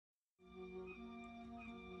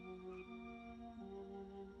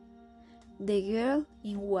The Girl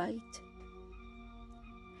in White.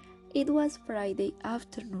 It was Friday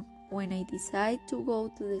afternoon when I decided to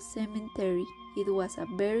go to the cemetery. It was a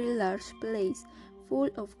very large place full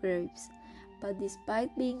of graves, but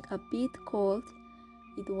despite being a bit cold,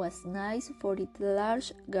 it was nice for its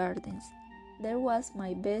large gardens. There was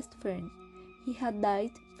my best friend. He had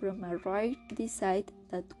died from a rare disease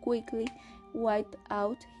that quickly wiped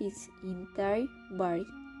out his entire body.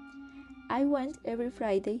 I went every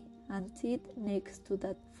Friday and sat next to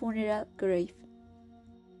that funeral grave.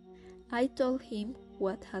 I told him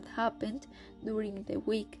what had happened during the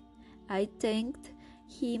week. I thanked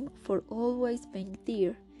him for always being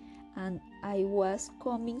there, and I was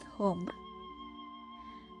coming home.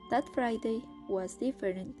 That Friday was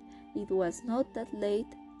different. It was not that late,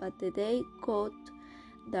 but the day got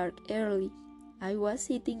dark early. I was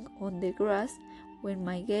sitting on the grass when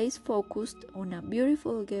my gaze focused on a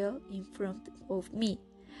beautiful girl in front of me,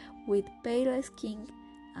 with pale skin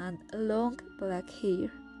and long black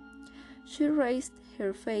hair. She raised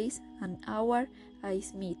her face and our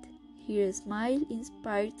eyes met. Her smile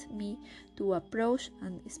inspired me to approach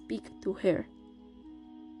and speak to her.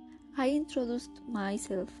 I introduced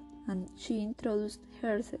myself and she introduced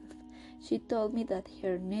herself. She told me that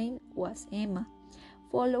her name was Emma.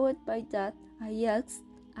 Followed by that, I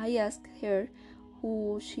asked her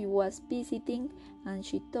who she was visiting, and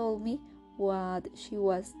she told me what she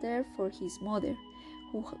was there for his mother,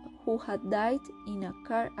 who had died in a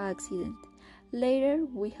car accident. Later,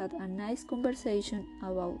 we had a nice conversation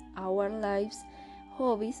about our lives,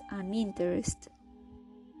 hobbies, and interests.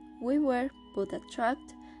 We were both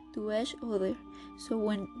attracted to each other, so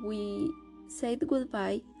when we said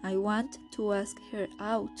goodbye, I wanted to ask her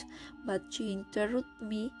out, but she interrupted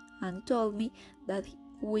me and told me that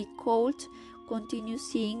we could continue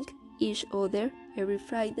seeing each other every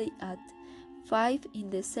Friday at 5 in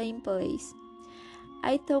the same place.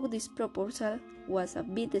 I thought this proposal was a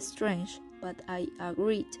bit strange, but I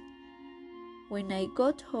agreed. When I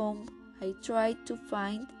got home, I tried to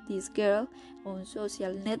find this girl on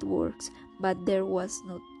social networks, but there was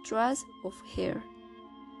no trace of her.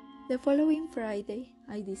 The following Friday,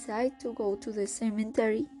 I decided to go to the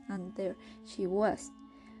cemetery, and there she was.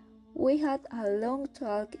 We had a long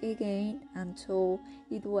talk again, and so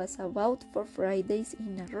it was about 4 Fridays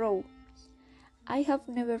in a row. I have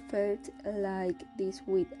never felt like this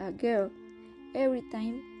with a girl. Every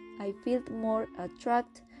time I felt more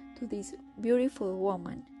attracted to this beautiful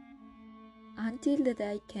woman. Until the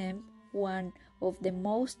day came, one of the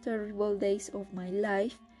most terrible days of my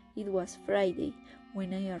life. It was Friday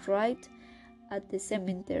when I arrived at the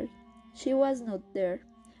cemetery. She was not there.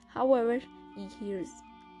 However,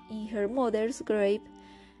 in her mother's grave,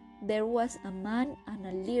 there was a man and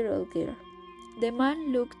a little girl. The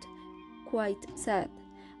man looked quite sad,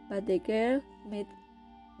 but the girl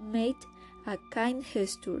made a kind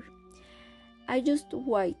gesture. I just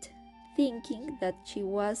waited, thinking that she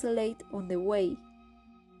was late on the way.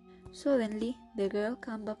 Suddenly, the girl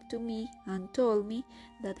came up to me and told me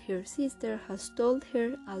that her sister has told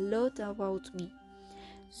her a lot about me.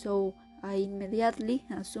 So I immediately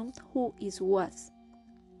assumed who it was.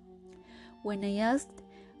 When I asked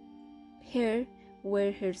her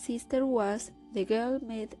where her sister was, the girl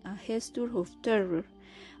made a gesture of terror,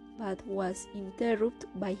 but was interrupted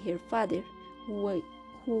by her father, who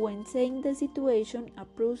when saying the situation,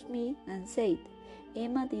 approached me and said,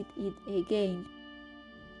 "Emma did it again."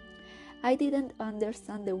 I didn't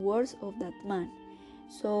understand the words of that man,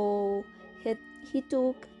 so he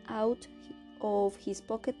took out of his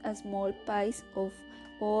pocket a small piece of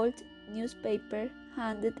old newspaper,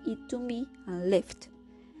 handed it to me, and left.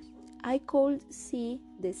 I could see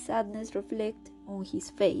the sadness reflect on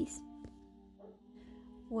his face.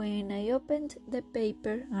 When I opened the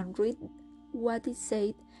paper and read what it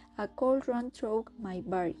said, a cold ran through my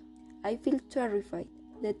body. I felt terrified.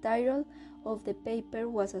 The title of the paper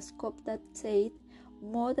was a scoop that said,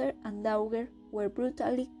 "Mother and daughter were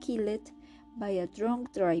brutally killed by a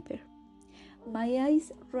drunk driver." My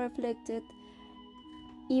eyes reflected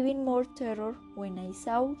even more terror when I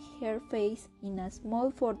saw her face in a small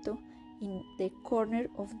photo in the corner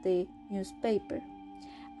of the newspaper.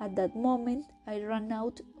 At that moment, I ran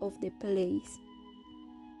out of the place.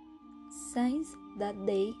 Since that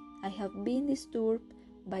day, I have been disturbed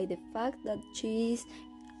by the fact that she is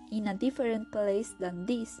in a different place than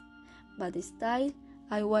this, but still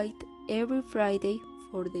I wait every Friday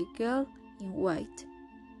for the girl in white.